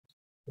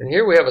And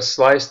here we have a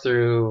slice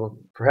through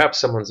perhaps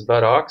someone's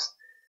buttocks.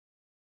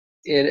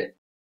 It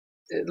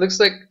looks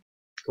like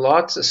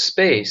lots of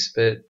space,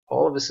 but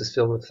all of this is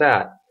filled with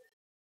fat.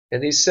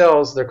 And these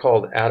cells, they're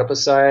called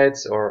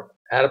adipocytes or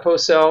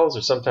adipose cells,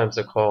 or sometimes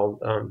they're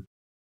called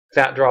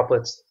fat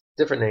droplets,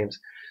 different names.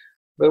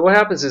 But what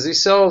happens is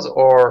these cells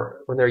are,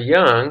 when they're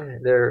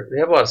young, they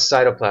have a lot of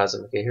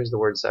cytoplasm. Okay, here's the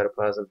word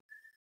cytoplasm.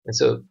 And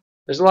so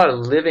there's a lot of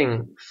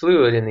living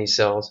fluid in these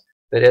cells,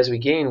 but as we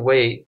gain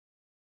weight,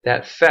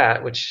 that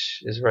fat, which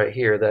is right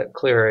here, that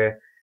clear area,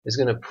 is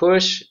going to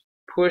push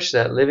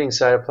that living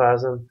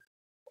cytoplasm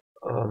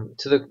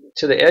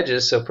to the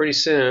edges. So pretty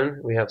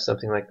soon we have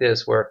something like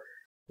this, where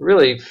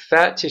really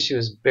fat tissue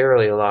is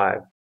barely alive.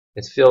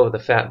 It's filled with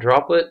a fat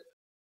droplet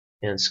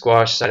and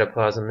squashed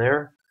cytoplasm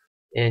there.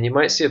 And you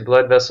might see a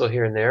blood vessel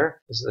here and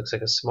there. This looks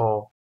like a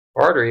small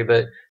artery,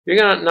 but you're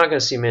not going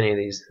to see many of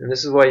these. And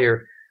this is why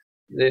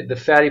the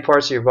fatty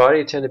parts of your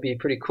body tend to be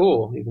pretty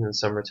cool even in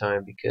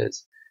summertime,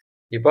 because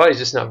your body's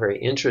just not very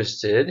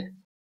interested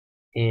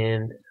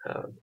in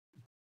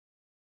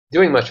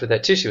doing much with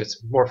that tissue.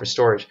 It's more for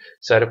storage.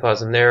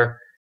 Cytoplasm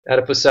there.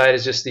 Adipocyte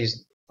is just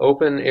these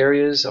open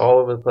areas all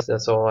over the place.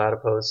 That's all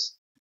adipose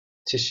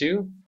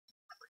tissue.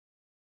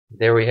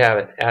 There we have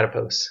it,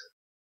 adipose.